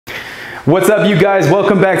What's up, you guys?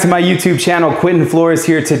 Welcome back to my YouTube channel. Quentin Flores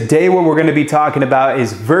here. Today what we're going to be talking about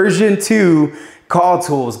is version 2 call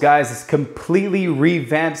tools. Guys, this completely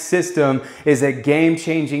revamped system is a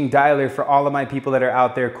game-changing dialer for all of my people that are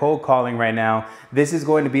out there cold calling right now. This is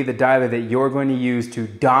going to be the dialer that you're going to use to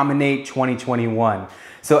dominate 2021.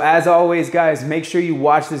 So as always, guys, make sure you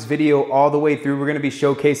watch this video all the way through. We're going to be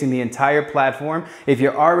showcasing the entire platform. If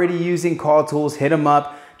you're already using call tools, hit them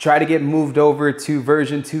up. Try to get moved over to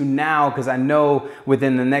version 2 now, because I know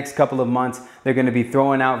within the next couple of months, they're going to be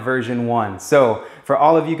throwing out version 1. So for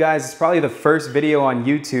all of you guys, it's probably the first video on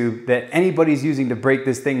YouTube that anybody's using to break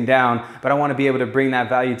this thing down, but I want to be able to bring that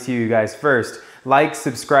value to you guys first. Like,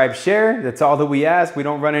 subscribe, share. That's all that we ask. We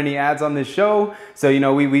don't run any ads on this show. So, you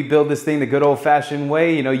know, we build this thing the good old fashioned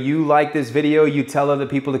way. You know, you like this video, you tell other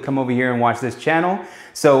people to come over here and watch this channel.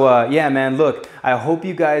 So yeah, man, look, I hope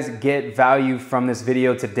you guys get value from this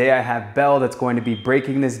video. Today I have Belle that's going to be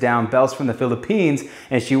breaking this down. Belle's from the Philippines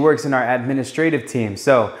and she works in our administrative team.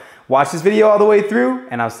 So watch this video all the way through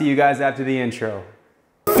and I'll see you guys after the intro.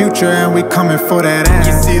 Future and we coming for that ass.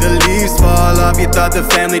 You see the leaves fall off, you thought the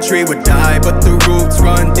family tree would die, but the roots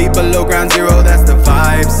run deep below ground zero, that's the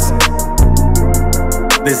vibes.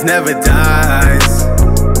 This never dies.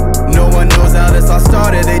 No one knows how this all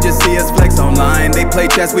started, they just see us flex online. They play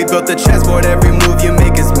chess, we built the chessboard, every move you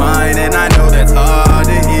make is mine. And I know that's hard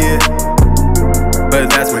to hear, but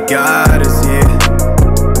that's what got us here.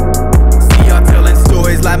 See y'all telling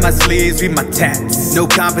stories like my sleeves, read my tats. No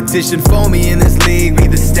competition for me in this league,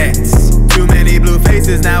 read the stats. Too many blue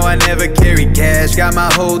faces, now I never carry cash. Got my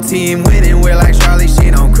whole team winning, we're like Charlie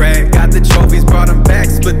Sheen on crack. Got the trophies, brought them back,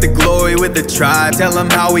 split the glory with the tribe. Tell them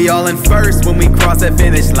how we all in first when we cross that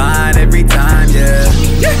finish line every time, yeah.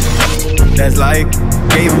 That's like,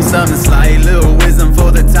 gave them something slight, little wisdom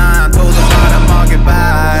for the time. Told them how to mark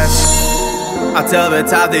goodbye. I'll tell the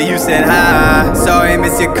top that you said hi. Sorry,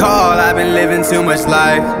 miss your call, I've been living too much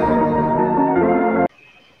life.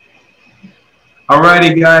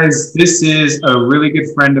 Alrighty, guys, this is a really good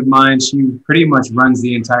friend of mine. She pretty much runs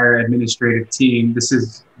the entire administrative team. This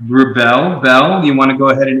is Rebel. Belle, you want to go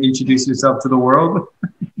ahead and introduce yourself to the world?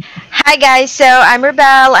 Hi guys, so I'm Rebel,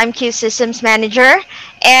 I'm Q Systems Manager,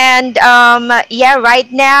 and yeah,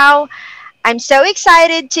 right now I'm so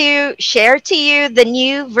excited to share to you the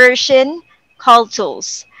new version call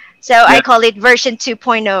tools. So yeah. I call it version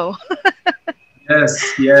 2.0.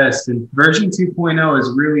 Yes, and version 2.0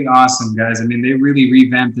 is really awesome, guys. I mean, they really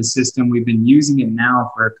revamped the system. We've been using it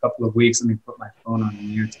now for a couple of weeks. Let me put my phone on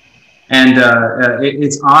mute. And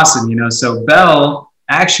it's awesome, you know. So Belle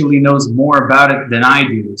actually knows more about it than I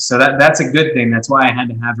do. So that's a good thing. That's why I had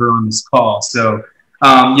to have her on this call. So,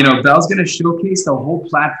 you know, Belle's going to showcase the whole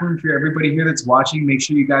platform for everybody here that's watching. Make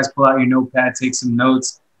sure you guys pull out your notepad, take some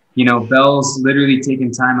notes. You know, Belle's literally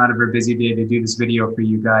taking time out of her busy day to do this video for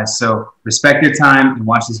you guys. So respect your time and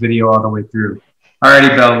watch this video all the way through.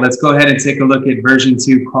 Alrighty, Belle, let's go ahead and take a look at version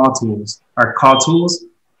 2 call tools. Our call tools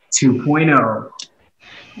 2.0.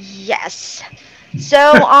 Yes.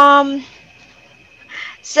 So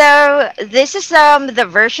so this is the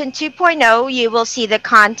version 2.0. You will see the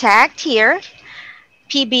contact here,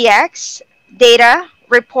 PBX, data,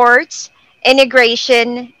 reports,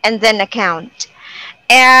 integration, and then account.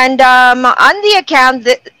 And on the account,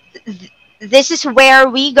 this is where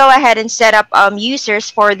we go ahead and set up users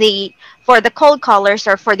for the cold callers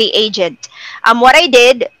or for the agent. What I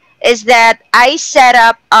did is that I set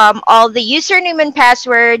up all the username and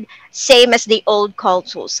password same as the old call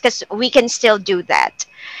tools, because we can still do that.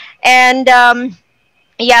 And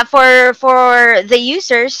yeah, for the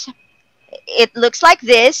users, it looks like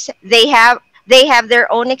this. They have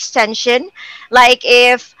their own extension. Like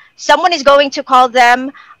if someone is going to call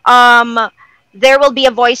them, there will be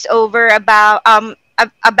a voiceover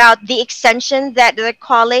about the extension that they're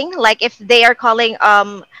calling. Like if they are calling,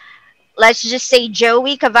 let's just say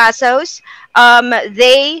Joey Cavazos,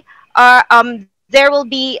 there will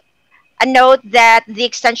be a note that the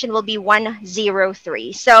extension will be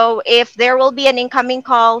 103. So if there will be an incoming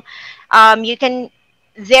call,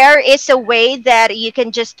 there is a way that you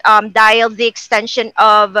can just dial the extension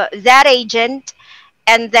of that agent,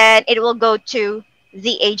 and then it will go to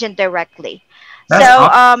the agent directly. That's so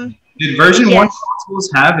awesome. Did version yes. 1 tools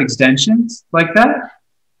have extensions like that?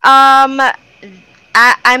 I'm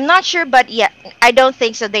not sure, but yeah, I don't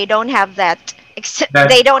think so. They don't have that.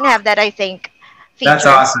 They don't have that, I think. Feature. That's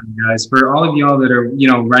awesome, guys. For all of y'all that are, you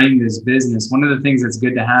know, running this business, one of the things that's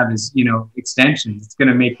good to have is, you know, extensions. It's going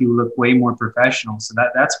to make you look way more professional. So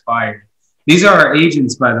that's fire. These are our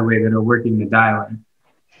agents, by the way, that are working the dialing.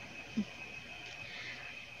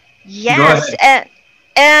 Yes,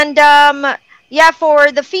 and Yeah,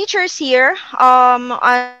 for the features here on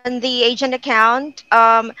the agent account,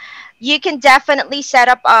 you can definitely set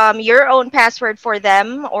up your own password for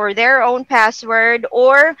them or their own password,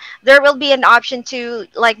 or there will be an option to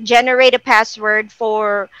like generate a password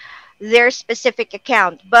for their specific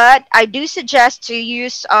account. But I do suggest to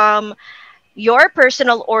use your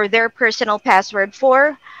personal or their personal password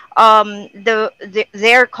for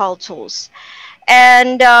their call tools.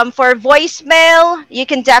 And for voicemail, you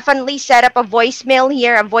can definitely set up a voicemail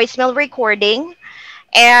here, a voicemail recording.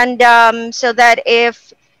 And so that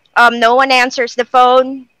if no one answers the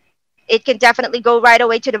phone, it can definitely go right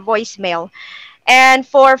away to the voicemail. And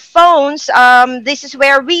for phones, this is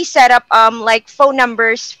where we set up like phone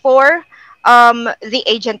numbers for the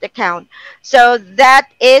agent account. So that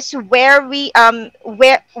is where we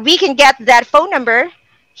can get that phone number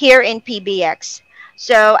here in PBX.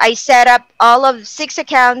 So I set up all of 6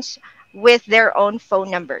 accounts with their own phone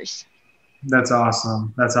numbers. That's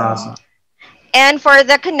awesome. That's awesome. And for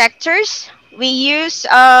the connectors, we use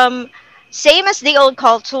same as the old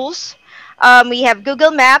call tools. We have Google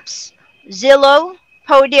Maps, Zillow,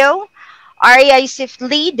 Podio, REI Sift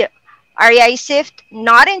lead, REI Sift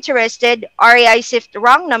not interested, REI Sift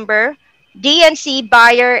wrong number, DNC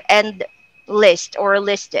buyer, and list or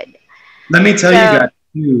listed. Let me tell you So guys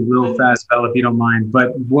too, real mhm. fast, Bell, if you don't mind.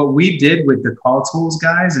 But what we did with the call tools,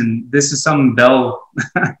 guys, and this is something Bell,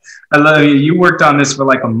 I love you. You worked on this for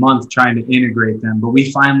like a month trying to integrate them, but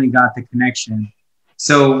we finally got the connection.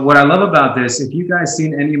 So what I love about this, if you guys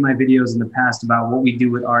seen any of my videos in the past about what we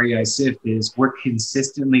do with REI Sift is we're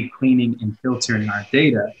consistently cleaning and filtering our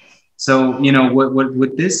data. So, you know,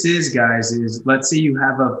 what this is, guys, is let's say you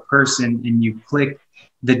have a person and you click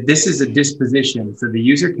that this is a disposition. So the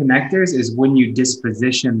user connectors is when you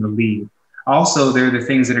disposition the lead. Also, they're the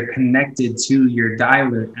things that are connected to your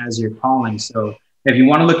dialer as you're calling. So if you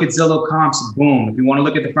want to look at Zillow comps, boom. If you want to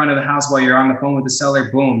look at the front of the house while you're on the phone with the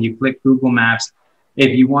seller, boom, you click Google Maps.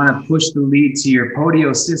 If you want to push the lead to your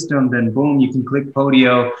Podio system, then boom, you can click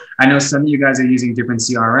Podio. I know some of you guys are using different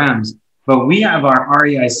CRMs, but we have our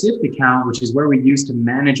REI Sift account, which is where we use to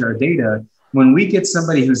manage our data. When we get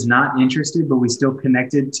somebody who's not interested, but we still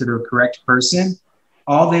connected to the correct person,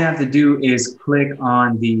 all they have to do is click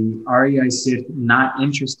on the REI Sift not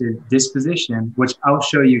interested disposition, which I'll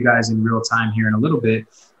show you guys in real time here in a little bit.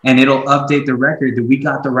 And it'll update the record that we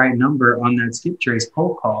got the right number on that skip trace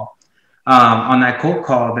cold call, on that cold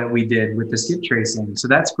call that we did with the skip tracing. So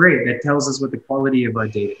that's great. That tells us what the quality of our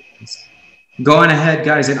data is. Going ahead,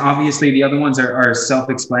 guys, and obviously the other ones are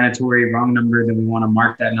self-explanatory. Wrong number, then we want to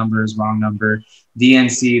mark that number as wrong number.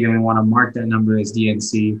 DNC, then we want to mark that number as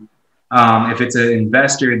DNC. If it's an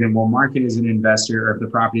investor, then we'll mark it as an investor, or if the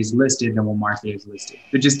property is listed, then we'll mark it as listed.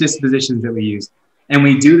 They're just dispositions that we use. And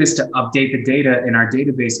we do this to update the data in our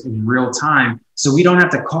database in real time, so we don't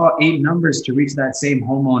have to call 8 numbers to reach that same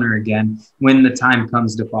homeowner again when the time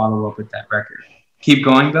comes to follow up with that record. Keep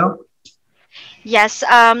going, Bill. Yes.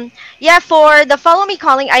 Yeah. For the follow me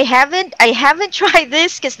calling, I haven't tried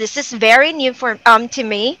this because this is very new for to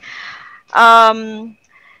me. Um,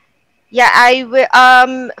 Yeah, I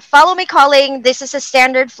will. Follow me calling. This is a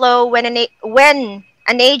standard flow when when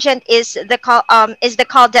an agent is the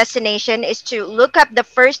call destination is to look up the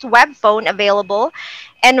first web phone available,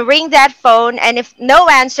 and ring that phone. And if no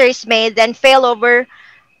answer is made, then fail over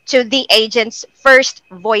to the agent's first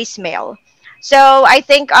voicemail. So I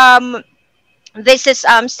think this is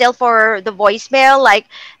still for the voicemail, like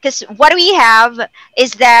because what we have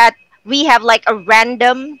is that we have like a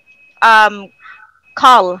random um,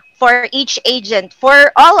 call for each agent,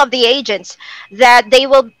 for all of the agents, that they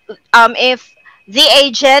will if the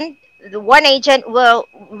agent the one agent will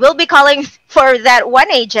be calling for that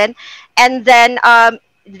one agent, and then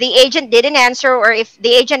the agent didn't answer, or if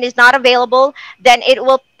the agent is not available, then it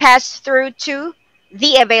will pass through to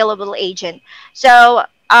the available agent. So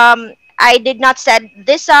I did not set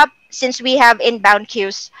this up since we have inbound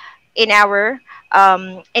queues in our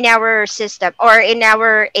system or in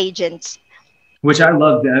our agents. Which I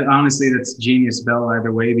love. That. Honestly, that's genius, Bell,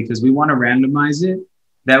 either way, because we want to randomize it.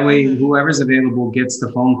 That way, Hmm. whoever's available gets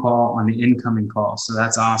the phone call on the incoming call. So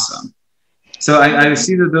that's awesome. So I Hmm.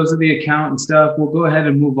 see that those are the account and stuff. We'll go ahead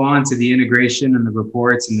and move on to the integration and the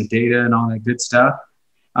reports and the data and all that good stuff.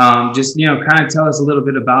 Just, you know, kind of tell us a little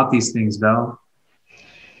bit about these things, Bell.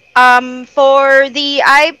 For the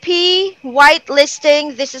IP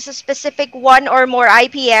whitelisting, this is a specific one or more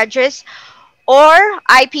IP address or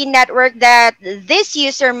IP network that this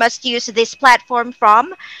user must use this platform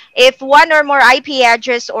from. If one or more IP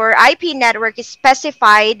address or IP network is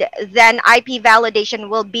specified, then IP validation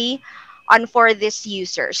will be on for this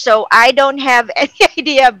user. So I don't have any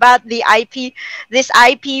idea about the IP, this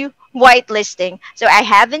IP whitelisting. So I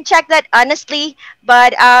haven't checked that honestly,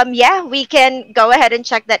 but yeah, we can go ahead and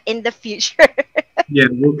check that in the future. Yeah,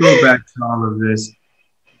 we'll go back to all of this.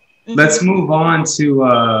 Let's Mhm. move on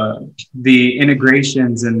to the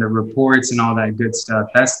integrations and the reports and all that good stuff.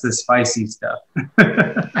 That's the spicy stuff.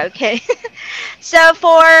 Okay. So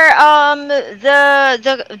for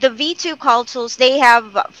the V2 call tools, they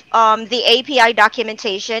have the API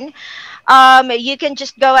documentation. You can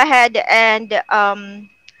just go ahead and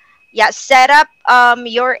yeah, set up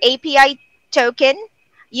your API token.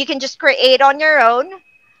 You can just create on your own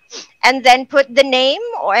and then put the name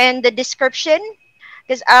and the description.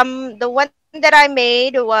 Because the one that I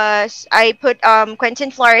made was I put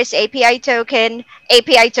Quentin Flores API token.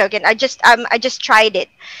 I just tried it,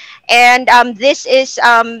 and this is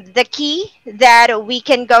the key that we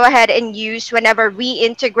can go ahead and use whenever we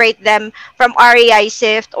integrate them from REI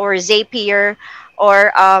Sift or Zapier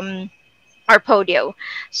or Podio,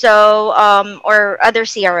 so or other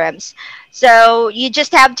CRMs. So you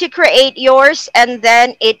just have to create yours, and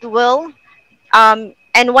then it will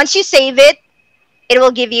and once you save it, it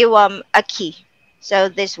will give you a key. So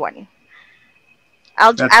this one,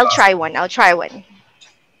 That's I'll try awesome. one. I'll try one.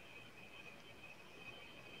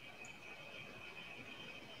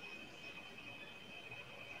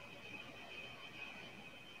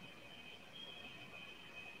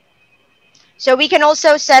 So we can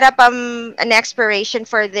also set up an expiration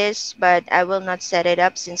for this, but I will not set it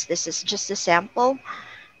up since this is just a sample.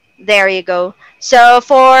 There you go. So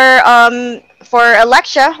for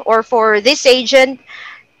Alexa or for this agent,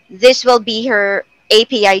 this will be her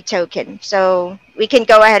API token. So we can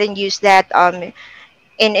go ahead and use that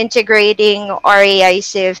in integrating RAI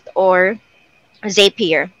Sift or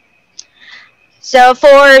Zapier. So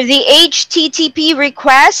for the HTTP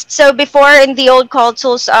request, so before in the old call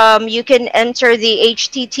tools, you can enter the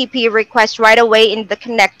HTTP request right away in the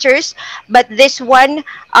connectors. But this one,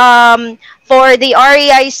 for the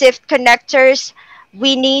REI Sift connectors,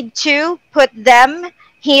 we need to put them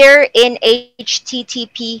here in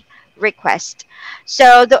HTTP request.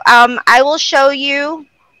 So I will show you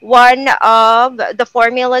one of the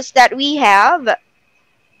formulas that we have.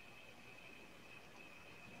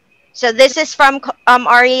 So this is from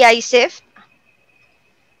REI Sift,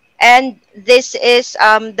 and this is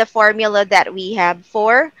the formula that we have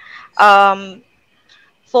um,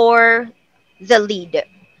 for the lead.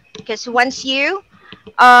 Because once you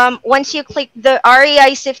click the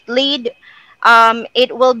REI Sift lead,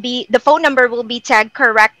 it will be the phone number will be tagged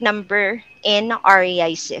correct number in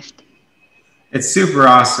REI Sift. It's super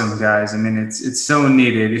awesome, guys. I mean, it's so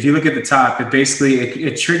needed. If you look at the top,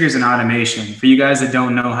 it triggers an automation. For you guys that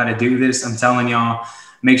don't know how to do this, I'm telling y'all,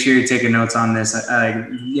 make sure you're taking notes on this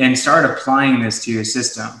and start applying this to your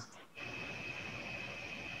system.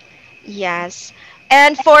 Yes.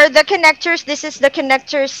 And for the connectors, this is the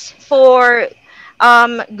connectors for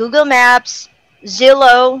Google Maps,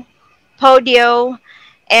 Zillow, Podio,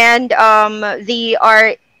 and the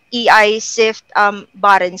REI Sift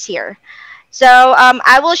buttons here. So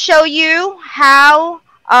I will show you how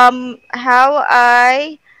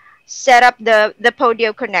I set up the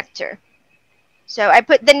Podio connector. So I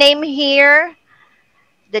put the name here,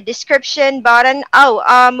 the description button.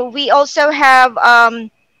 Oh, we also have a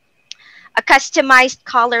customized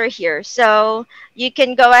color here. So you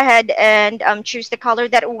can go ahead and choose the color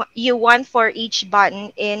that you want for each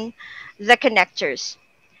button in the connectors.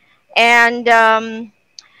 And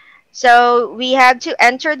so we have to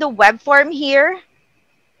enter the web form here,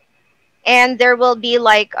 and there will be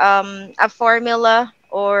like a formula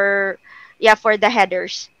or yeah for the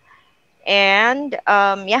headers. And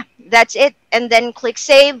yeah, that's it. And then click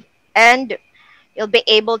save, and you'll be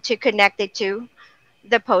able to connect it to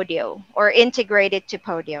the Podio or integrate it to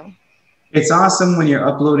Podio. It's awesome when you're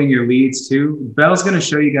uploading your leads too. Belle's going to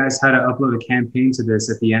show you guys how to upload a campaign to this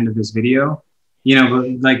at the end of this video. You know,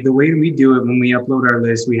 but like the way we do it when we upload our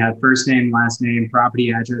list, we have first name, last name,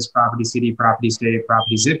 property address, property city, property state,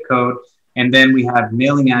 property zip code, and then we have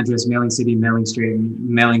mailing address, mailing city, mailing state,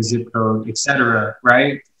 mailing zip code, etc.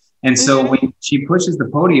 Right? And so Mm-hmm. when she pushes the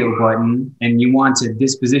Podio button and you want to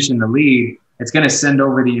disposition the lead, it's going to send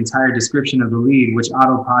over the entire description of the lead, which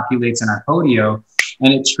auto populates in our Podio,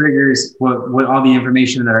 and it triggers what all the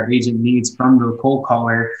information that our agent needs from the cold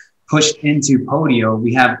caller pushed into Podio.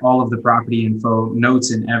 We have all of the property info,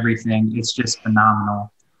 notes, and everything. It's just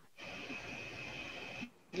phenomenal.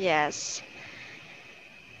 Yes.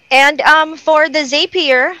 And for the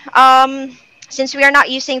Zapier, since we are not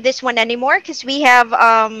using this one anymore because we have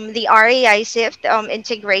the REI Sift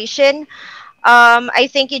integration, I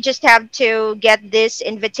think you just have to get this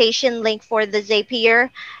invitation link for the Zapier,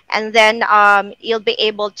 and then you'll be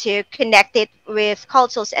able to connect it with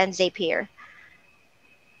Cultils and Zapier.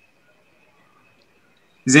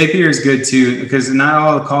 Zapier is good too because not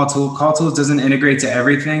all call tools doesn't integrate to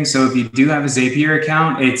everything. So if you do have a Zapier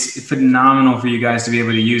account, it's phenomenal for you guys to be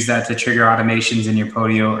able to use that to trigger automations in your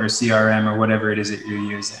Podio or CRM or whatever it is that you're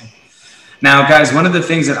using. Now, guys, one of the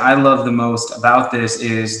things that I love the most about this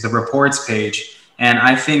is the reports page. And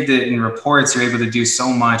I think that in reports, you're able to do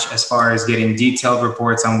so much as far as getting detailed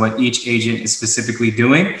reports on what each agent is specifically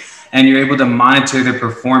doing, and you're able to monitor their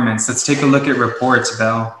performance. Let's take a look at reports,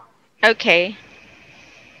 Belle. Okay.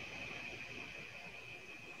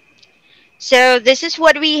 So this is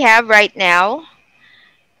what we have right now.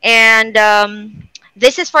 And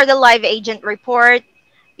this is for the live agent report.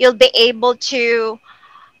 You'll be able to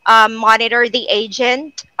monitor the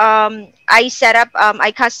agent. I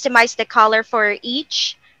customized the color for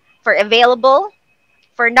each, for available,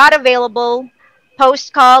 for not available,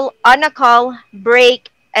 post call, on a call, break,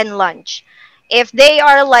 and lunch. If they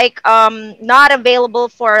are like not available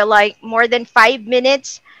for like more than 5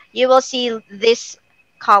 minutes, you will see this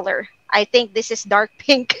color. I think this is dark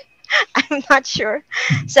pink. I'm not sure.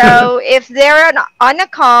 So if they're on a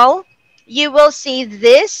call, you will see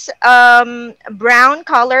this brown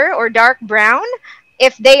color or dark brown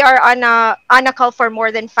if they are on a call for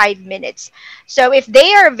more than 5 minutes. So if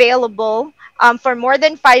they are available for more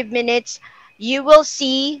than 5 minutes, you will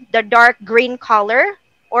see the dark green color.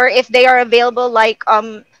 Or if they are available like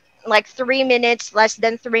 3 minutes, less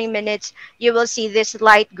than 3 minutes, you will see this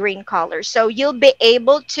light green color. So you'll be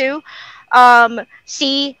able to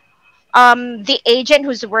see the agent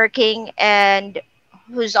who's working and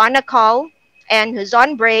who's on a call and who's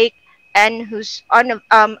on break and who's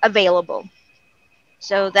available.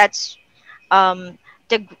 So that's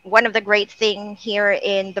the one of the great thing here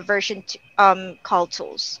in the call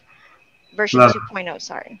tools version Love 2.0.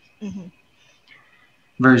 Sorry.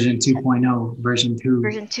 version 2.0, version 2.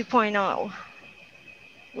 Version 2.0.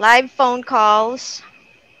 Live phone calls.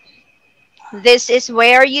 This is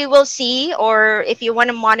where you will see, or if you want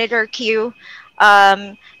to monitor queue,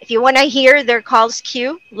 if you want to hear their calls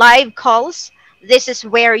queue, live calls, this is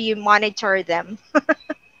where you monitor them.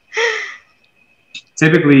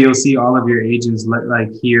 Typically, you'll see all of your agents like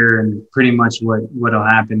here, and pretty much what'll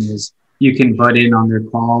happen is you can butt in on their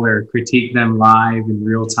call or critique them live in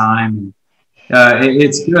real time.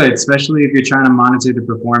 It's good, especially if you're trying to monitor the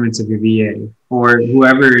performance of your VA or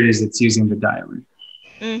whoever it is that's using the dialer.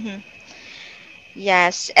 Mm-hmm.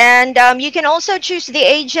 Yes, and you can also choose the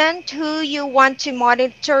agent who you want to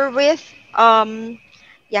monitor with.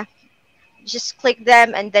 Yeah, just click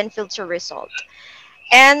them and then filter result.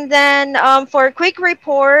 And then for quick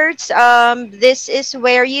reports, this is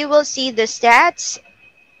where you will see the stats.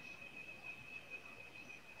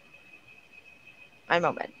 One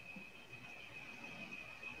moment.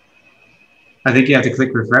 I think you have to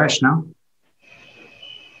click refresh now.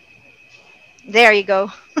 There you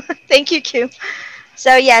go. Thank you, Q.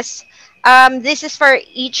 So yes, this is for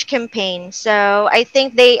each campaign. So I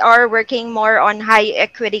think they are working more on high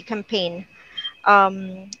equity campaign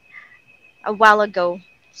a while ago.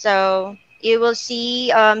 So you will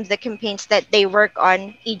see the campaigns that they work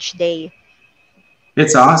on each day.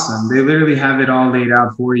 It's awesome. They literally have it all laid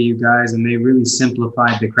out for you guys, and they really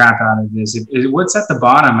simplified the crap out of this. What's at the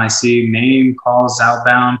bottom? I see name, calls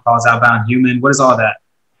outbound human. What is all that?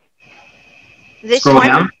 This Scroll one?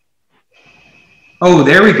 down. Oh,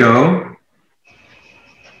 there we go.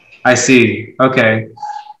 I see. Okay.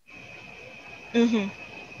 So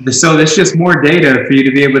there's just more data for you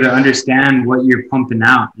to be able to understand what you're pumping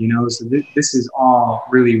out, you know? So this is all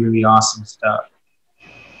really, really awesome stuff.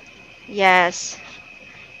 Yes.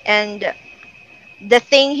 And the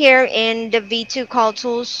thing here in the V2 call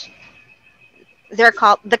tools, they're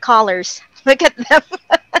called the callers. Look at them.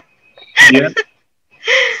 Yeah.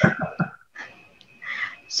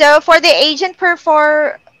 So for the agent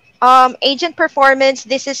performance,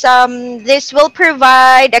 this will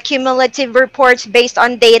provide accumulative reports based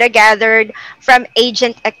on data gathered from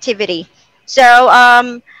agent activity. So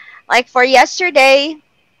like for yesterday,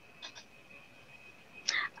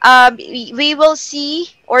 we will see,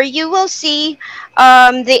 or you will see,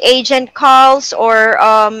 the agent calls, or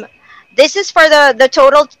this is for the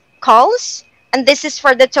total calls, and this is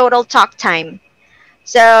for the total talk time.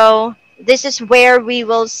 So this is where we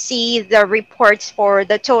will see the reports for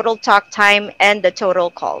the total talk time and the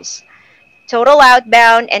total calls, total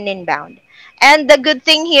outbound and inbound. And the good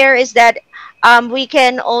thing here is that we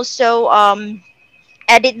can also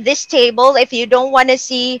edit this table if you don't want to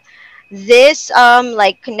see This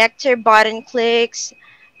like connector button clicks,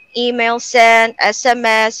 email send,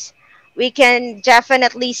 SMS, we can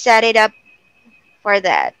definitely set it up for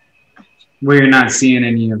that. Where you're not seeing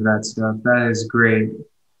any of that stuff. That is great.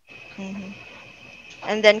 hmm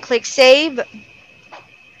And then click save.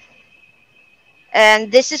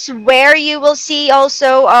 And this is where you will see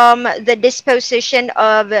also the disposition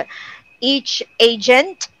of each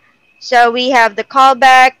agent. So we have the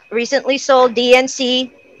callback, recently sold,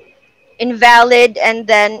 DNC, invalid, and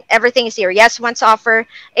then everything is here. Yes, once offer.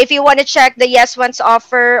 If you want to check the yes, once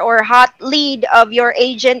offer or hot lead of your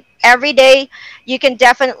agent every day, you can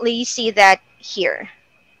definitely see that here.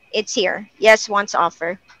 It's here. Yes, once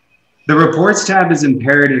offer. The reports tab is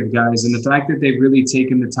imperative, guys, and the fact that they've really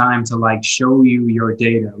taken the time to like show you your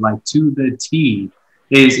data, like to the T,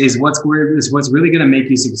 is what's really going to make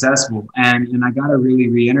you successful. And I got to really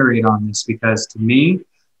reiterate on this because to me,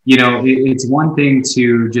 you know, it's one thing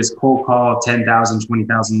to just cold call 10,000,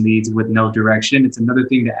 20,000 leads with no direction. It's another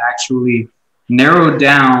thing to actually narrow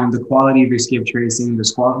down the quality of your skip tracing,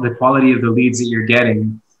 the quality of the leads that you're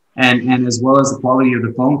getting, and as well as the quality of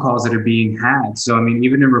the phone calls that are being had. So, I mean,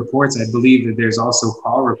 even in reports, I believe that there's also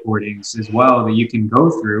call recordings as well that you can go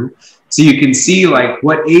through. So you can see like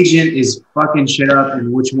what agent is fucking shit up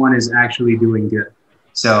and which one is actually doing good.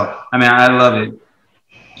 So, I mean, I love it.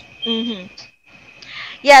 hmm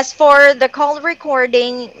Yes, for the call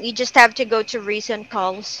recording, you just have to go to recent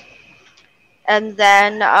calls. And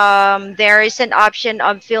then there is an option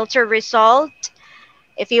of filter result.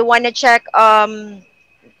 If you want to check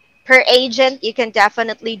per agent, you can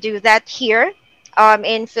definitely do that here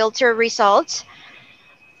in filter results.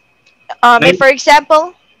 If, Play, for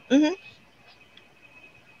example, mhm.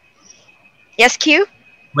 Yes, Q?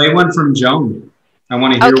 play one from Joan. I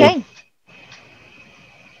want to hear one. Okay.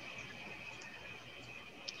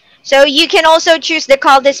 So you can also choose the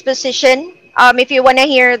call disposition. If you want to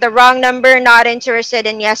hear the wrong number, not interested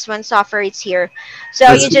in yes, once offer, it's here. So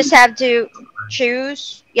Let's you just have to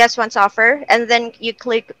choose yes, once offer, and then you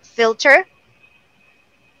click filter.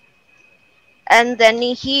 And then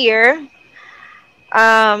here,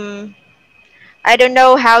 um, I don't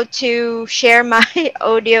know how to share my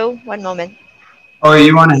audio. One moment. Oh,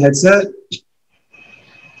 you want a headset?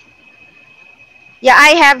 Yeah, I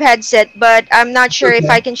have headset, but I'm not sure if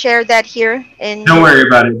Okay. I can share that here Don't in worry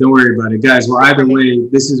about it. Don't worry about it, guys. Well, either recording. way,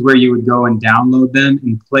 this is where you would go and download them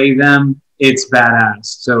and play them. It's badass.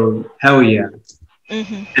 So hell yeah.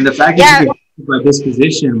 hmm And the fact that Yeah. you could by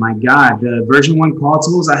disposition, my God, the version one call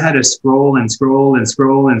tools, I had to scroll and scroll and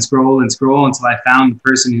scroll and scroll and scroll until I found the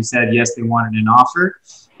person who said yes, they wanted an offer.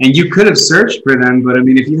 And you could have searched for them, but I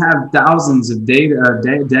mean, if you have thousands of data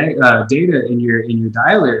in your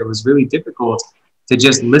dialer, it was really difficult to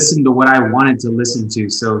just listen to what I wanted to listen to.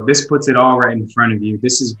 So this puts it all right in front of you.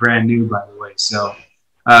 This is brand new, by the way. So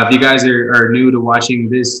if you guys are new to watching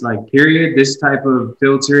this, like period, this type of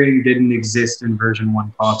filtering didn't exist in version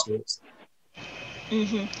one call tools.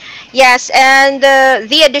 hmm Yes, and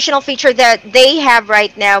the additional feature that they have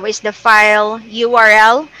right now is the file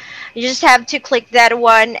URL. You just have to click that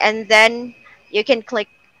one, and then you can click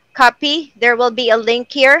copy. There will be a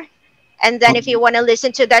link here. And then if you want to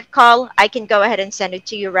listen to that call, I can go ahead and send it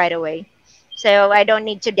to you right away. So I don't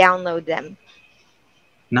need to download them.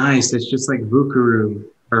 Nice. It's just like Vukaru,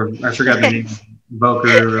 or I forgot the name,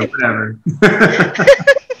 Vokaru or whatever.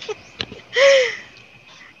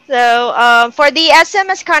 So for the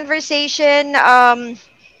SMS conversation,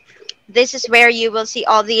 this is where you will see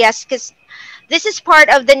all the S, because this is part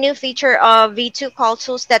of the new feature of V2 call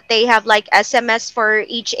tools that they have, like SMS for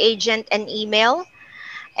each agent and email.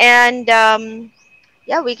 And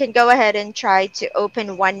yeah, we can go ahead and try to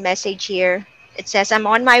open one message here. It says, I'm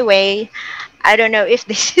on my way. I don't know if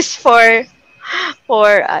this is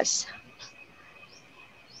for us.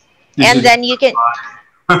 And then you can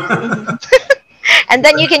mhm. And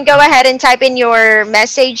then you can go ahead and type in your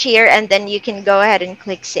message here, and then you can go ahead and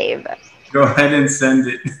click save. Go ahead and send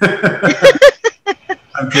it.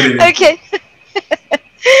 I'm kidding. Okay.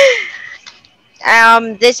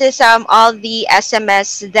 This is all the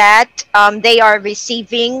SMS that they are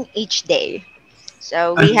receiving each day.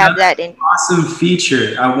 So we have Another that in. awesome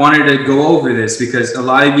feature. I wanted to go over this because a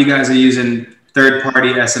lot of you guys are using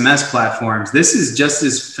third-party SMS platforms. This is just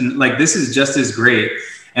as this is just as great.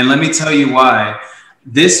 And let me tell you why.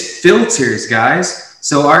 This filters, guys.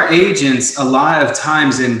 So our agents, a lot of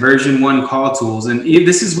times in version one call tools, and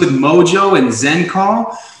this is with Mojo and Zen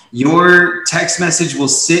Call, your text message will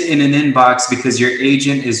sit in an inbox because your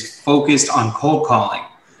agent is focused on cold calling.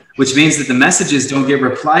 which means that the messages don't get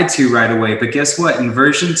replied to right away. But guess what? In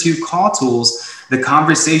version 2 call tools, the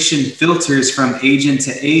conversation filters from agent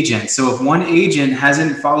to agent. So if one agent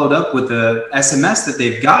hasn't followed up with the SMS that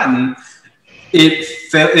they've gotten,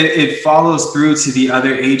 it follows through to the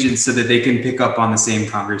other agents so that they can pick up on the same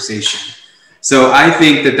conversation. So I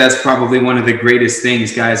think that that's probably one of the greatest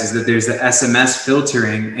things, guys, is that there's the SMS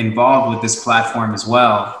filtering involved with this platform as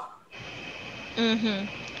well. Mm-hmm.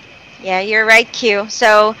 Yeah, you're right, Q.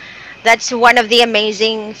 So that's one of the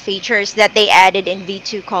amazing features that they added in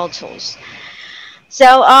V2 call tools.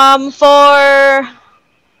 So for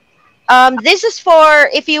this is for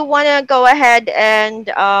if you want to go ahead and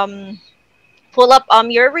pull up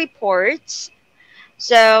your reports.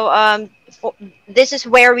 So for, this is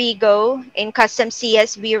where we go in custom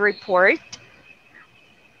CSV report.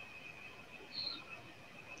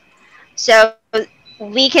 So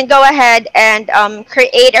we can go ahead and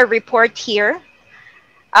create a report here.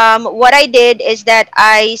 What I did is that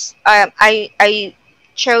I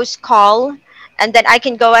chose call, and then I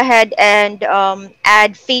can go ahead and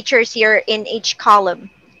add features here in each column,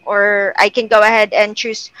 or I can go ahead and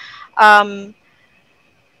choose um,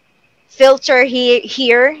 filter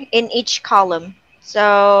here in each column.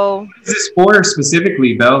 So What is this for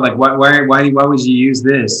specifically, Bell? Like, why would you use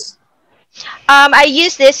this? I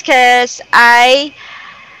use this because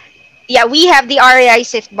yeah, we have the RAI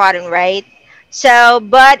Sift button, right? So,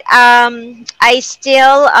 but I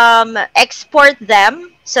still export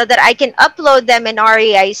them so that I can upload them in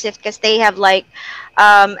RAI Sift because they have like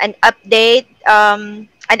an updated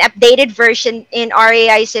version in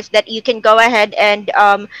RAI Sift that you can go ahead and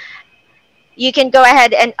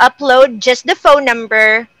upload just the phone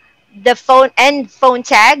number, the phone and phone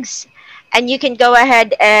tags, and you can go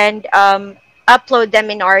ahead and upload them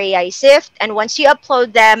in RAI Sift. And once you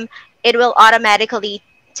upload them, it will automatically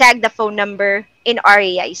tag the phone number in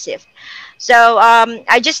RAI Sift. So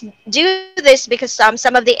I just do this because some of the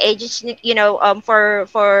agents,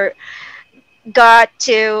 got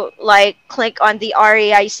to like click on the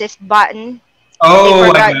RAI Sift button. They Oh, I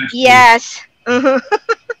forgot. got you. Yes.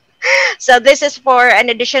 So this is for an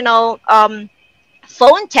additional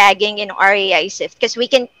phone tagging in RAI Sift because we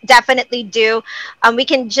can definitely do we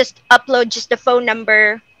can just upload just the phone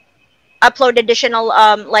number, upload additional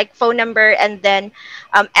like phone number, and then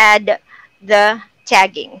add the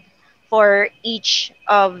tagging for each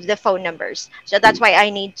of the phone numbers. So that's why I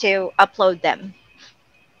need to upload them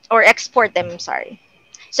or export them, I'm sorry.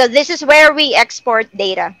 So this is where we export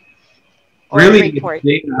data or Really, it's report.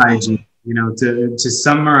 data Hmm. hygiene. You know, to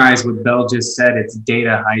summarize what Bell just said, it's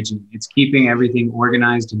data hygiene. It's keeping everything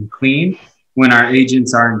organized and clean when our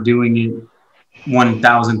agents aren't doing it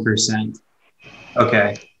 1000%.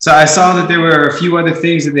 Okay. So I saw that there were a few other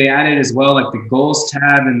things that they added as well, like the goals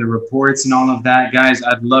tab and the reports and all of that. Guys,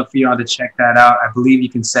 I'd love for y'all to check that out. I believe you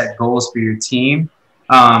can set goals for your team.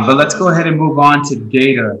 But let's go ahead and move on to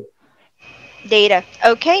data. Data.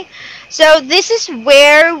 Okay. So this is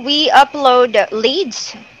where we upload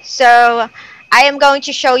leads. So I am going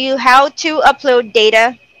to show you how to upload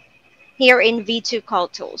data here in V2 Call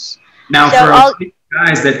Tools. Now, So for a lot all of you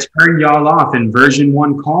guys that turned y'all off in version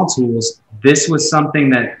 1 call tools, this was something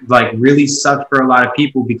that like really sucked for a lot of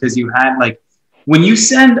people because you had like, when you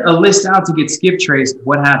send a list out to get skip traced,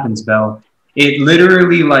 what happens, Bell? It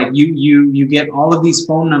literally like you get all of these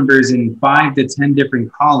phone numbers in 5 to 10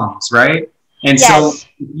 different columns, right? And so yes,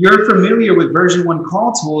 if you're familiar with version 1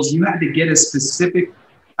 call tools, you had to get a specific,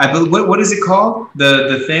 I believe, what is it called?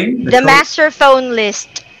 The thing, the the code. master phone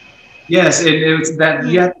list. Yes, it's that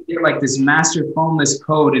you Mm, have to get like this master phone list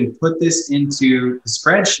code and put this into the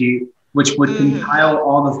spreadsheet, which would mhm. compile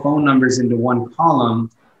all the phone numbers into one column.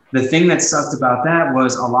 The thing that sucked about that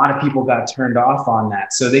was a lot of people got turned off on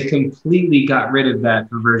that. So they completely got rid of that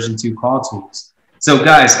for version 2 call tools. So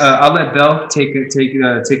guys, I'll let Belle take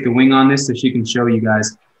the wing on this so she can show you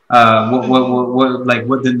guys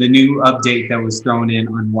what the new update that was thrown in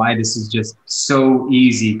on why this is just so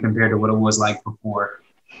easy compared to what it was like before.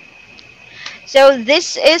 So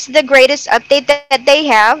this is the greatest update that they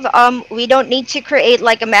have. We don't need to create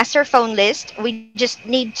like a master phone list. We just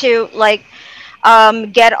need to like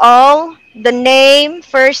get all the name,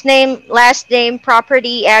 first name, last name,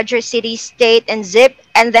 property, address, city, state, and zip,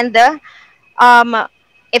 and then the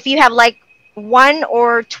if you have like 1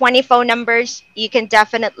 or 20 phone numbers, you can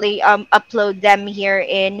definitely upload them here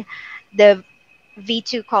in the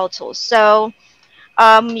V2 call tools. So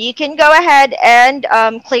you can go ahead and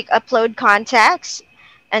click upload contacts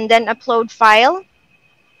and then upload file,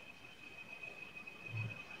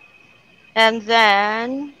 and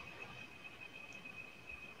then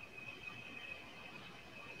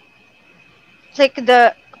click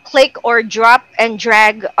the click or drop and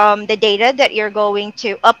drag the data that you're going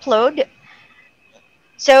to upload.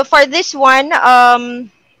 So for this one,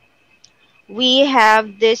 we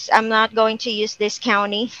have this. I'm not going to use this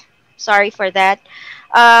county. Sorry for that.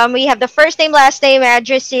 We have the first name, last name,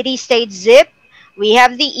 address, city, state, zip. We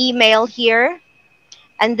have the email here.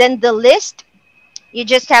 And then the list. You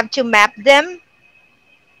just have to map them.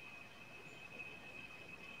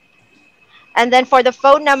 And then for the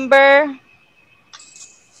phone number,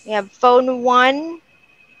 we have phone 1,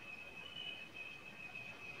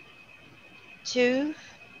 2,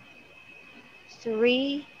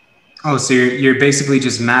 3. Oh, so you're basically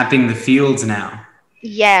just mapping the fields now.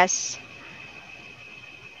 Yes.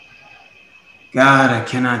 God, I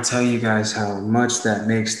cannot tell you guys how much that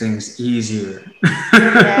makes things easier.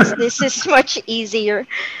 Yes, this is much easier.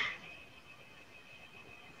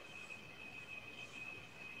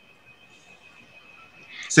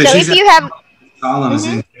 So So she's if you have, columns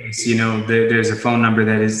mhm, in case, there's a phone number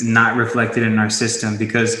that is not reflected in our system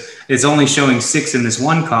because it's only showing 6 in this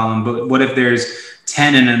one column, but what if there's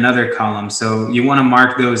 10 in another column? So you want to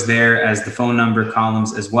mark those there as the phone number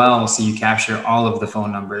columns as well, so you capture all of the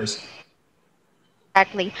phone numbers.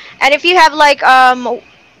 exactly. And if you have like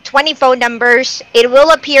 20 phone numbers, it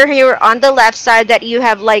will appear here on the left side that you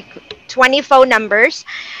have like 20 phone numbers.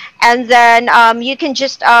 And then you can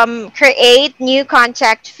just create new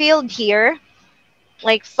contact field here,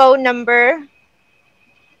 like phone number,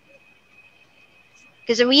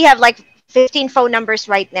 because we have like 15 phone numbers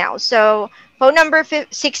right now. So phone number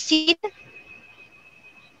 16.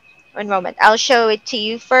 One moment. I'll show it to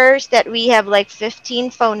you first that we have like 15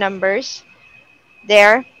 phone numbers.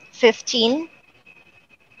 There, 15.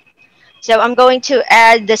 So I'm going to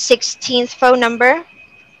add the 16th phone number.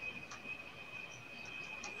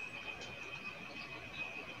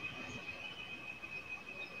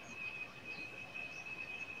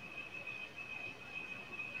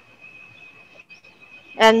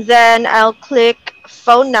 And then I'll click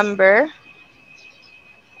phone number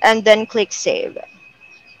and then click save.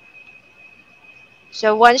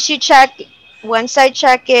 So once I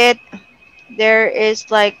check it, there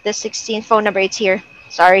is like the 16th phone number. It's here.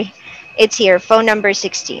 Sorry. It's here. Phone number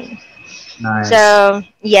 16. Nice. So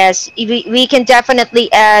yes, we can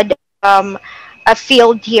definitely add a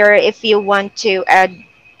field here if you want to add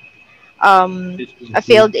a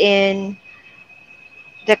field in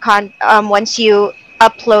the once you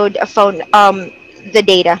upload a phone the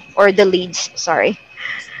data or the leads. Sorry.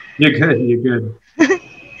 You're good. You're good.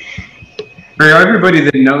 For everybody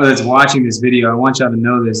that's watching this video, I want y'all to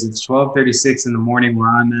know this. It's 12:36 in the morning where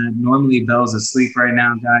I'm at. Normally, Belle's asleep right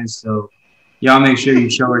now, guys. So y'all make sure you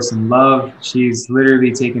show her some love. She's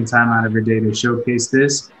literally taking time out of her day to showcase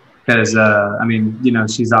this because,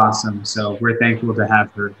 she's awesome. So we're thankful to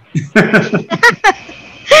have her.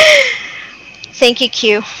 Thank you,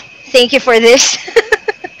 Q. Thank you for this.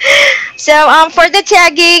 So for the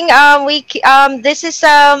tagging, this is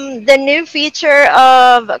the new feature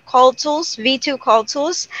of call tools, V2 call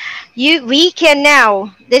tools. We can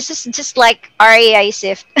now, this is just like RAI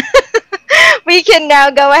Sift. We can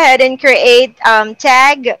now go ahead and create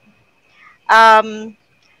tag um,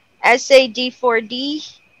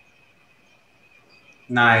 SAD4D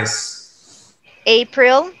Nice.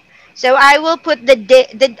 April. So I will put the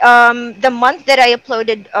month that I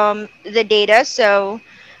uploaded the data. So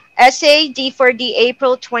SAD4D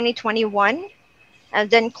April 2021, and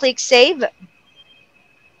then click save.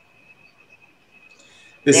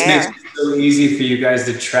 This makes it There. so easy for you guys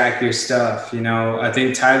to track your stuff. I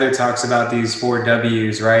think Tyler talks about these 4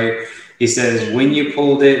 W's, right? He says when you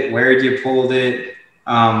pulled it, where you pulled it,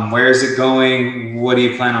 where is it going, what do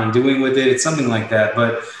you plan on doing with it? It's something like that.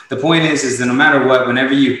 But the point is that no matter what,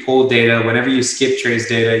 whenever you pull data, whenever you skip trace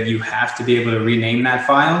data, you have to be able to rename that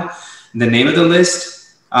file, the name of the list,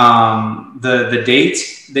 the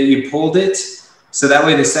date that you pulled it. So that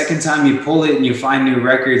way, the second time you pull it and you find new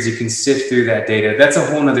records, you can sift through that data. That's a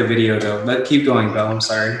whole nother video though. But keep going, Belle. I'm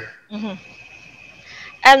sorry. Mm-hmm.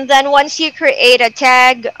 And then once you create a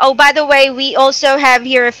tag, oh, by the way, we also have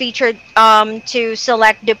here a feature to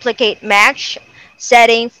select duplicate match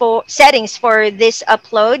settings for this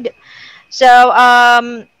upload. So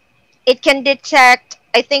it can detect,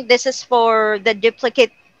 I think this is for the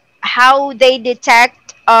duplicate, how they detect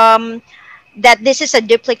that this is a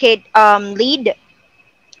duplicate lead.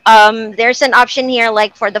 There's an option here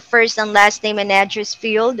like for the first and last name and address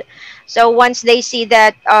field. So once they see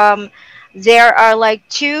that there are like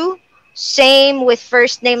two same with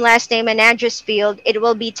first name, last name, and address field, it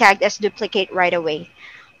will be tagged as duplicate right away.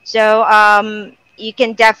 So you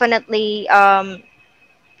can definitely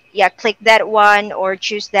yeah, click that one or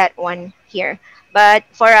choose that one here. But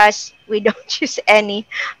for us, we don't choose any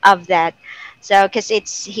of that. So, because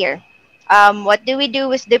it's here. What do we do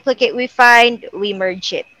with duplicate? We find, we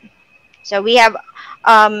merge it. So we have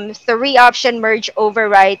three option: merge,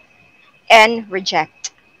 overwrite, and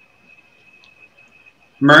reject.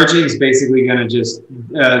 Merging is basically going to just,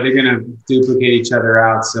 they're going to duplicate each other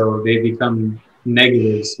out. So they become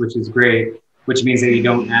negatives, which is great, which means that you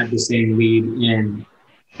don't add the same lead in.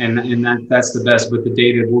 And that's the best, but the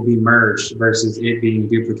data will be merged versus it being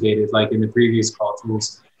duplicated. Like in the previous call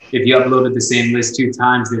tools, if you uploaded the same list 2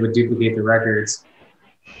 times, they would duplicate the records.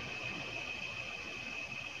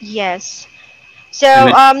 Yes. So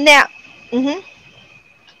And then, now,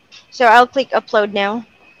 so I'll click upload now.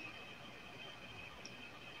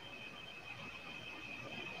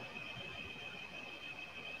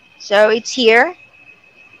 So it's here.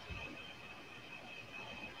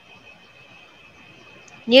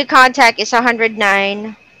 New contact is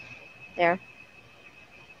 109. There.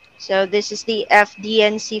 So this is the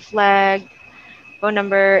FDNC flag. Phone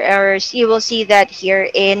number errors. You will see that here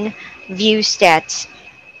in view stats.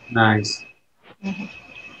 nice.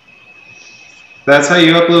 That's how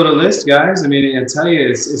you upload a list, guys. I mean, I tell you,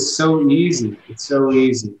 it's so easy. It's so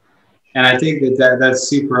easy. And I think that's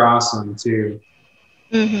super awesome too.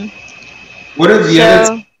 What are the other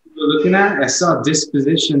things you're looking at? I saw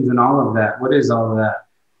dispositions and all of that. What is all of that?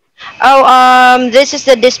 Oh, this is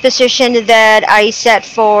the disposition that I set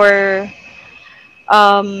for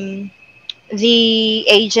the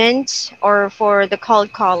agents or for the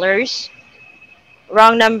cold callers.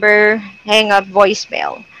 Wrong number, hang up,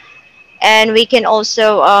 voicemail. And we can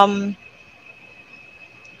also,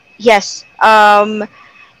 yes,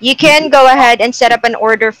 you can go ahead and set up an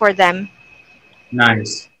order for them.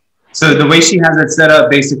 Nice. So the way she has it set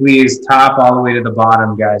up basically is top all the way to the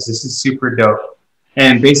bottom, guys. This is super dope.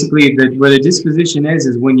 And basically where the disposition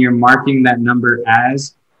is when you're marking that number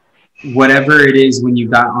as whatever it is when you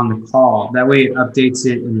got on the call. That way it updates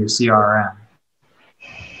it in your CRM.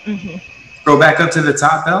 Go back up to the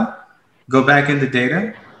top, Bell. Go back into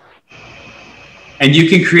data. And you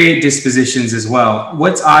can create dispositions as well.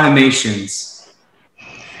 What's automations?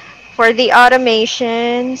 For the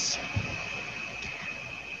automations,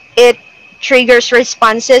 it triggers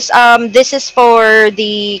responses. This is for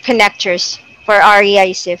the connectors for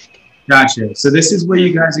REI Sift. Gotcha. So this is where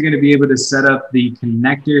you guys are going to be able to set up the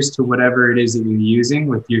connectors to whatever it is that you're using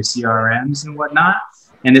with your CRMs and whatnot.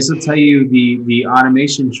 And this will tell you the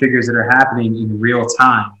automation triggers that are happening in real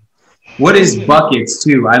time. What is buckets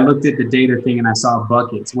too? I looked at the data thing and I saw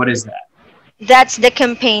buckets. What is that? That's the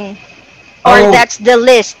campaign, or that's the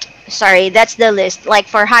list. Sorry, that's the list. Like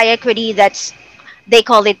for high equity, they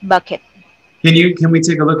call it bucket. Can we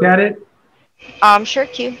take a look at it? Sure,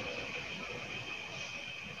 Q.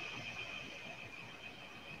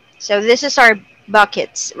 So this is our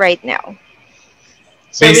buckets right now.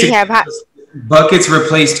 So basically, we have buckets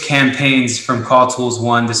replaced campaigns from Call Tools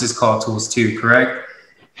 1. This is Call Tools 2, correct?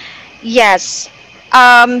 Yes.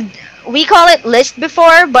 We call it list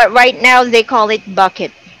before, but right now they call it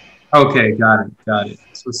bucket. Okay, got it.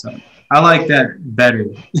 That's what's up. I like that better.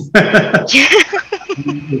 At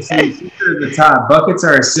the top, buckets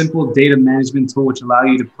are a simple data management tool which allow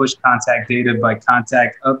you to push contact data by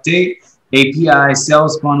contact update, API,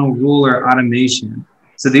 sales funnel, rule, or automation.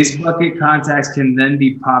 So these bucket contacts can then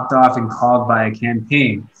be popped off and called by a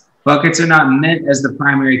campaign. Buckets are not meant as the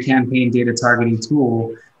primary campaign data targeting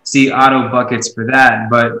tool. See auto buckets for that,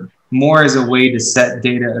 but more as a way to set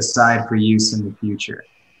data aside for use in the future.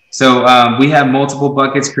 So we have multiple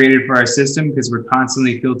buckets created for our system because we're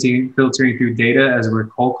constantly filtering through data as we're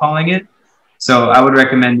cold calling it. So I would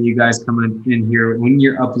recommend that you guys come in here when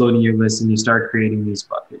you're uploading your list and you start creating these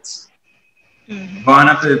buckets. Go on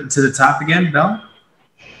up to the top again, Belle.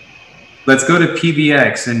 Let's go to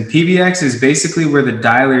PBX, and PBX is basically where the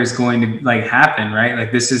dialer is going to happen, right?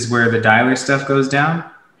 Like this is where the dialer stuff goes down.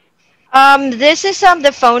 This is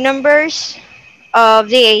the phone numbers of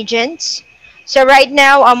the agents. So right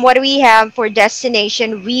now, what do we have for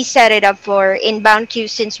destination? We set it up for inbound queue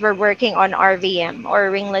since we're working on RVM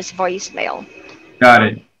or ringless voicemail. Got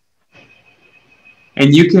it.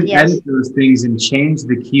 And you can edit those things and change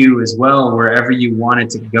the queue as well wherever you want it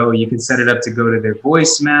to go. You can set it up to go to their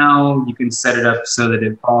voicemail. You can set it up so that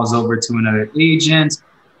it falls over to another agent.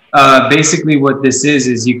 Basically what this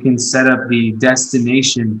is you can set up the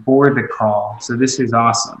destination for the call. So this is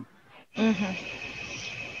awesome.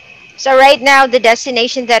 So right now, the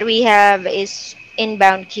destination that we have is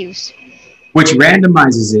inbound queues. Which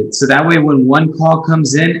randomizes it. So that way when one call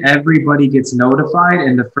comes in, everybody gets notified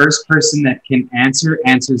and the first person that can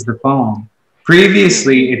answers the phone.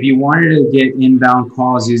 Previously, if you wanted to get inbound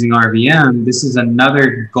calls using RVM, this is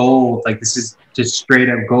another gold. Like this is just straight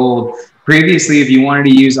up gold. Previously, if you wanted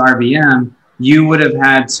to use RVM, you would have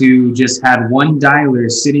had to just had one dialer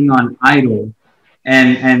sitting on idle.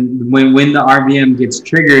 And when the RVM gets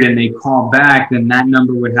triggered and they call back, then that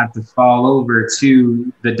number would have to fall over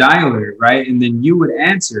to the dialer, right? And then you would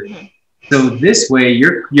answer. So this way,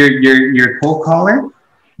 your cold caller,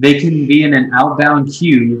 they can be in an outbound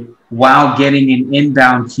queue while getting an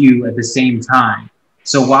inbound queue at the same time.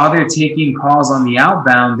 So while they're taking calls on the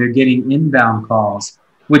outbound, they're getting inbound calls,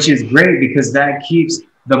 which is great because that keeps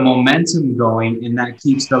the momentum going and that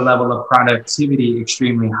keeps the level of productivity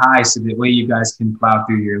extremely high. So that way you guys can plow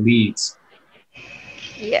through your leads.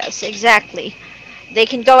 Yes, exactly. They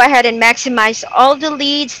can go ahead and maximize all the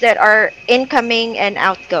leads that are incoming and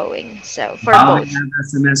outgoing. So for While they both. have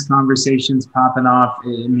SMS conversations popping off, I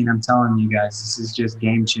mean, I'm telling you guys, this is just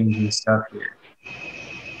game-changing stuff here.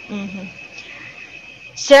 Hmm.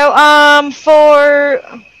 So for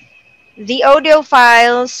the audio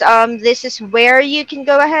files, this is where you can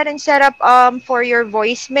go ahead and set up for your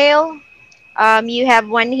voicemail. You have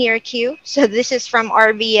one here, Q. So this is from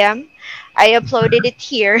RVM. I uploaded it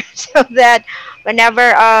here so that whenever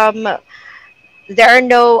there are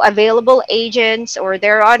no available agents or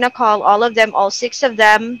they're on a call, all of them, all six of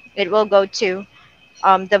them, it will go to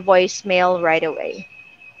the voicemail right away.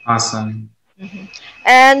 Awesome. Hmm.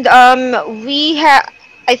 And we have,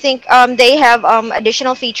 I think they have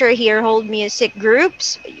additional feature here, hold music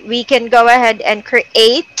groups. We can go ahead and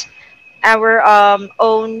create our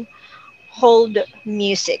own hold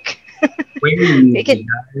music. Waiting We can, music,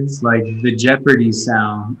 guys, like the Jeopardy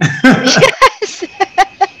sound. yes,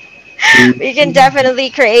 we can definitely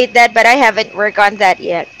create that, but I haven't worked on that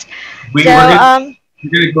yet. So, We're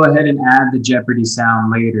gonna go ahead and add the Jeopardy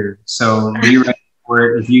sound later. So be ready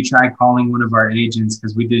for it. If you try calling one of our agents,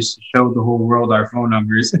 because we just showed the whole world our phone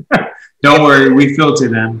numbers. Don't worry, we filter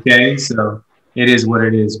them. Okay, so it is what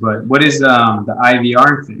it is. But what is the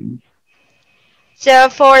IVR thing? so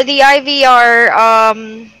for the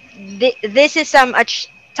IVR, this is some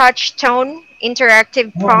touch tone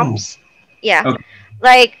interactive Oh, prompts. Yeah, okay.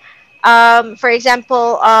 like for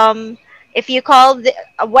example, if you call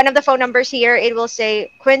one of the phone numbers here, it will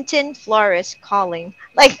say Quentin Flores calling,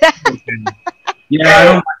 like that. Okay. Yeah, I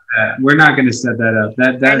don't like that. We're not going to set that up.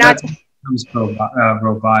 Or not. That's becomes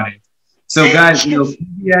robotic. So guys, you know,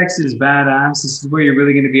 Yes. PBX is badass. This is where you're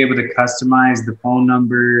really going to be able to customize the phone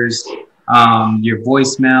numbers, your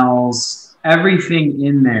voicemails, everything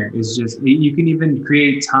in there is just. You can even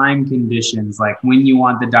create time conditions like when you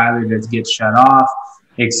want the dialer to get shut off,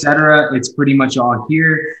 etc. It's pretty much all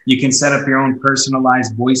here. You can set up your own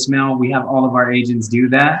personalized voicemail. We have all of our agents do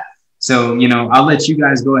that. So, you know, I'll let you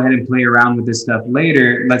guys go ahead and play around with this stuff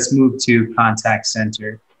later. Let's move to contact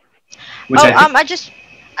center, which Oh, I think,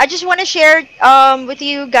 I just want to share with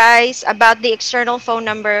you guys about the external phone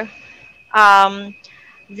number. Um,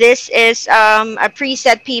 this is a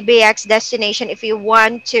preset PBX destination if you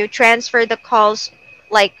want to transfer the calls,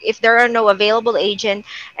 like if there are no available agent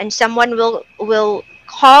and someone will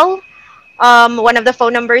call one of the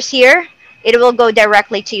phone numbers here, it will go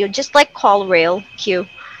directly to you, just like call rail queue.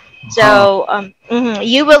 oh, So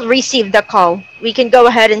you will receive the call. We can go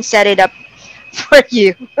ahead and set it up for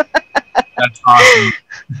you. that's awesome.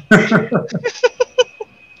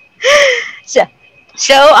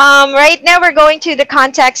 So, right now we're going to the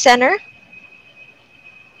contact center.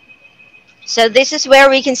 So this is where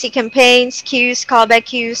we can see campaigns, queues, callback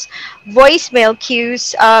queues, voicemail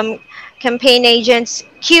queues, campaign agents,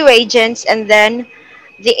 queue agents, and then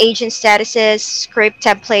the agent statuses, script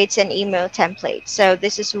templates, and email templates. So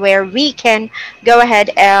this is where we can go ahead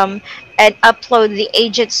and upload the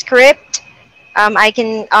agent script. I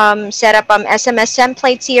can set up SMS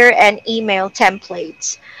templates here and email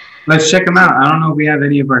templates. Let's check them out. I don't know if we have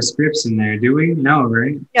any of our scripts in there. Do we? No,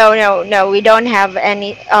 right? No, no, no. We don't have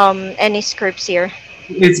any scripts here.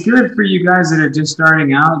 It's good for you guys that are just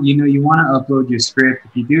starting out. You know, you want to upload your script.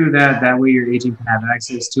 If you do that, that way your agent can have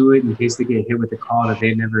access to it in case they get hit with a call that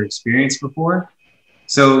they've never experienced before.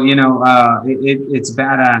 So, you know, it's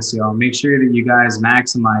badass, y'all. Make sure that you guys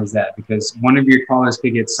maximize that because one of your callers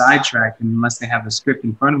could get sidetracked, and unless they have a script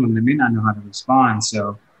in front of them, they may not know how to respond.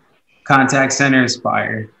 So, contact center is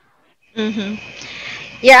fire. Mm-hmm.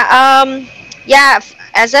 Yeah.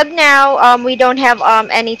 As of now, we don't have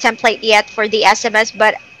any template yet for the SMS,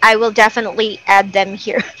 but I will definitely add them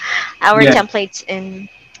here. Our Yeah, templates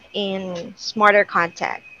in Smarter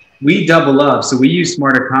Contact. we double up. So we use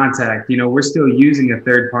Smarter Contact. You know, we're still using a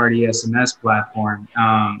third-party SMS platform,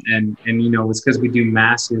 and you know, it's because we do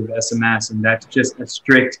massive SMS, and that's just a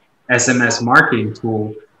strict SMS marketing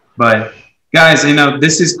tool. But guys, you know,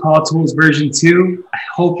 this is Call Tools version 2. I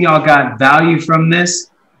hope y'all got value from this.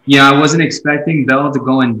 You know, I wasn't expecting Belle to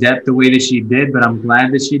go in depth the way that she did, but I'm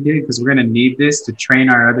glad that she did, because we're going to need this to train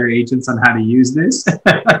our other agents on how to use this.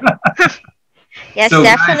 Yes, So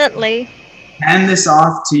definitely. guys, hand this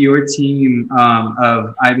off to your team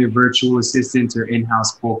of either virtual assistants or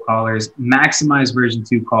in-house cold callers. Maximize version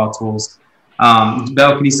 2 Call Tools.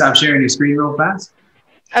 Belle, can you stop sharing your screen real fast?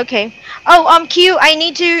 Okay. Oh, Q, I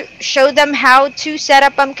need to show them how to set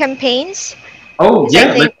up campaigns. Oh, Because I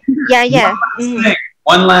yeah. think, yeah,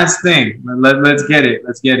 One yeah. last thing. One last thing. Let's get it.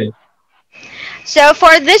 Let's get it. So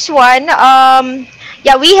for this one,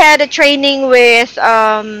 yeah, we had a training with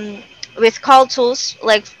Call Tools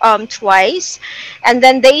like twice, and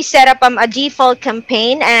then they set up a default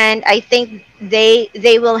campaign, and I think they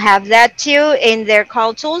will have that too in their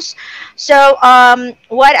Call Tools. So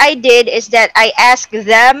what I did is that I asked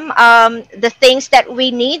them the things that we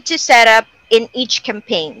need to set up in each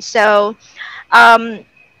campaign. So um,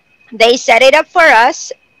 they set it up for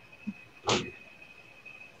us.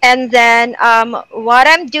 And then what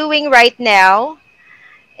I'm doing right now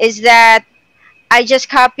is that I just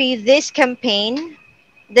copy this campaign,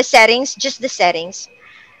 the settings, just the settings,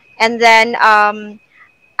 and then I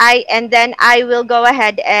will go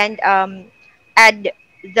ahead and add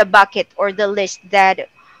the bucket or the list that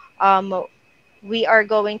um, we are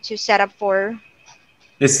going to set up for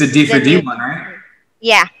It's the D the for D new. one, right?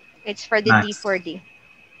 Yeah, it's for the Nice. D4D.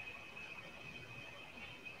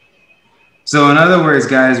 So in other words,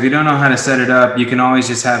 guys, we don't know how to set it up. You can always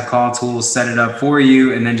just have Call Tools set it up for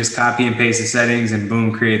you, and then just copy and paste the settings, and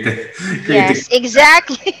boom, create the Yes,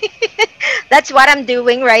 exactly. That's what I'm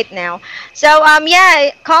doing right now. So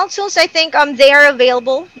yeah, consoles I think they are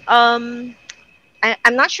available. I'm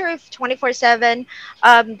not sure if 24/7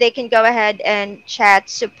 they can go ahead and chat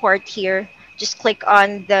support here. Just click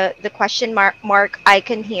on the question mark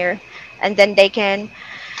icon here, and then they can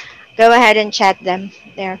go ahead and chat them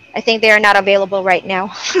there. I think they are not available right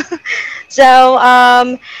now. So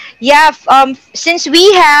yeah, since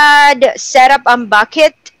we had set up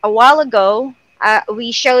bucket a while ago,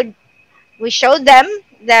 we showed them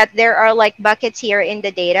that there are like buckets here in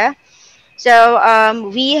the data. So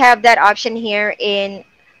we have that option here in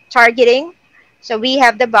targeting. So we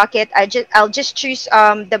have the bucket. I'll just choose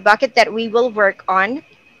the bucket that we will work on.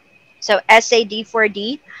 So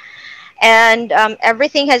SAD4D, and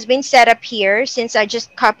everything has been set up here since I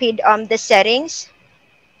just copied the settings.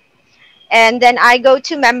 And then I go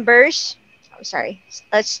to members. I'm sorry.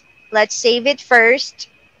 Let's save it first.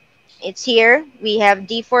 It's here. We have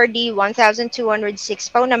D4D 1206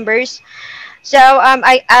 phone numbers. So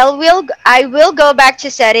I will go back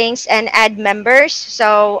to settings and add members.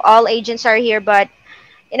 So all agents are here, but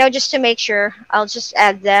just to make sure, I'll just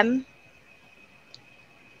add them.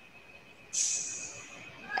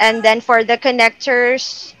 And then for the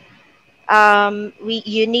connectors,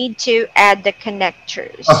 you need to add the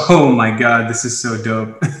connectors. Oh my God, this is so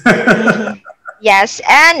dope. Yes,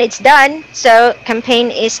 and it's done. So campaign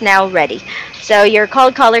is now ready. So your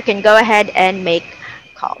cold caller can go ahead and make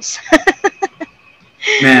calls.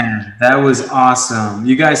 Man, that was awesome.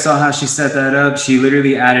 You guys saw how she set that up. She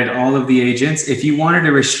literally added all of the agents. If you wanted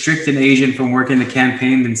to restrict an agent from working the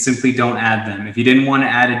campaign, then simply don't add them. If you didn't want to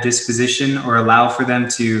add a disposition or allow for them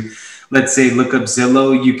to, let's say, look up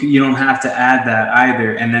Zillow, you don't have to add that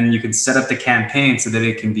either. And then you can set up the campaign so that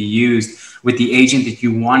it can be used with the agent that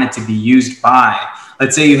you want it to be used by.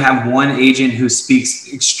 Let's say you have one agent who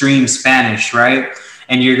speaks extreme Spanish, right?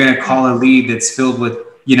 And you're going to call a lead that's filled with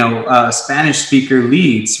Spanish speaker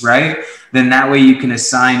leads, right? Then that way you can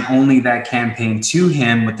assign only that campaign to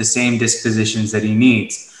him with the same dispositions that he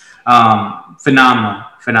needs. Phenomenal.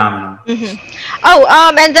 Mm-hmm.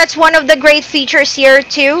 Oh, and that's one of the great features here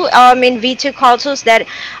too. In V2 Call Tools that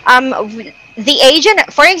the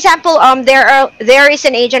agent, for example, there is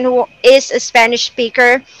an agent who is a Spanish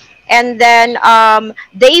speaker, and then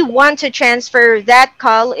they want to transfer that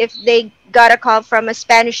call. If they got a call from a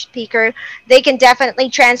Spanish speaker, they can definitely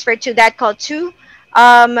transfer to that call to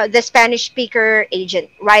the Spanish speaker agent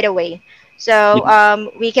right away.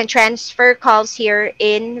 So we can transfer calls here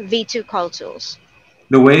in V2 Call Tools.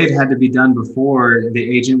 The way it had to be done before,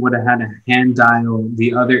 the agent would have had to hand dial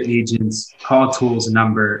the other agent's Call Tools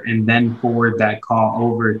number and then forward that call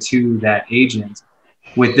over to that agent.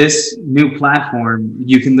 With this new platform,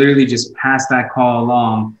 you can literally just pass that call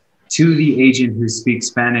along to the agent who speaks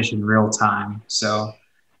Spanish in real time. So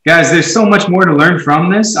guys, there's so much more to learn from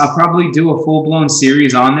this. I'll probably do a full-blown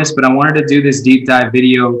series on this, but I wanted to do this deep dive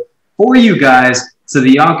video for you guys so that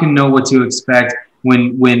y'all can know what to expect.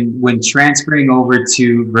 when transferring over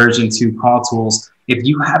to version 2 Call Tools, if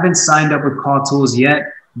you haven't signed up with Call Tools yet,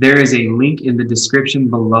 there is a link in the description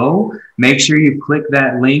below. Make sure you click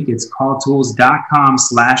that link. It's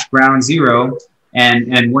calltools.com/ground0.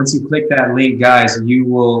 And once you click that link, guys,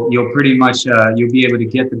 you'll pretty much, you'll be able to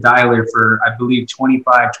get the dialer for, I believe,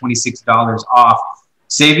 $25, $26 off,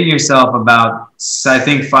 saving yourself about, I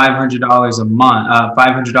think, $500 a month,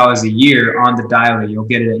 $500 a year on the dialer. You'll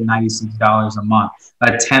get it at $96 a month.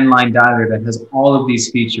 A 10-line dialer that has all of these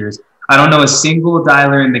features. I don't know a single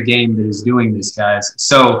dialer in the game that is doing this, guys.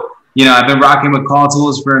 So, you know, I've been rocking with Call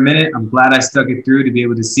Tools for a minute. I'm glad I stuck it through to be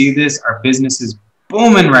able to see this. Our business is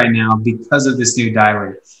booming right now because of this new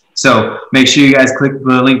dialer. So make sure you guys click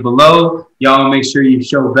the link below. Y'all make sure you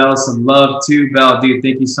show Belle some love too. Belle, dude,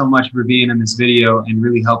 thank you so much for being in this video and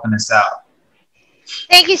really helping us out.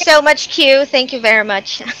 Thank you so much, Q. Thank you very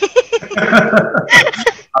much.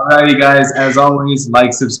 All right, you guys, as always,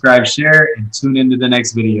 like, subscribe, share, and tune into the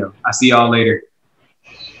next video. I'll see y'all later.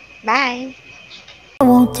 Bye. I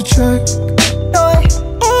want the check.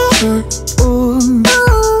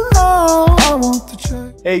 I want the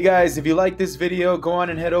check. Hey guys, if you like this video, go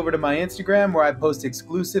on and head over to my Instagram where I post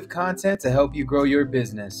exclusive content to help you grow your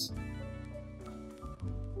business.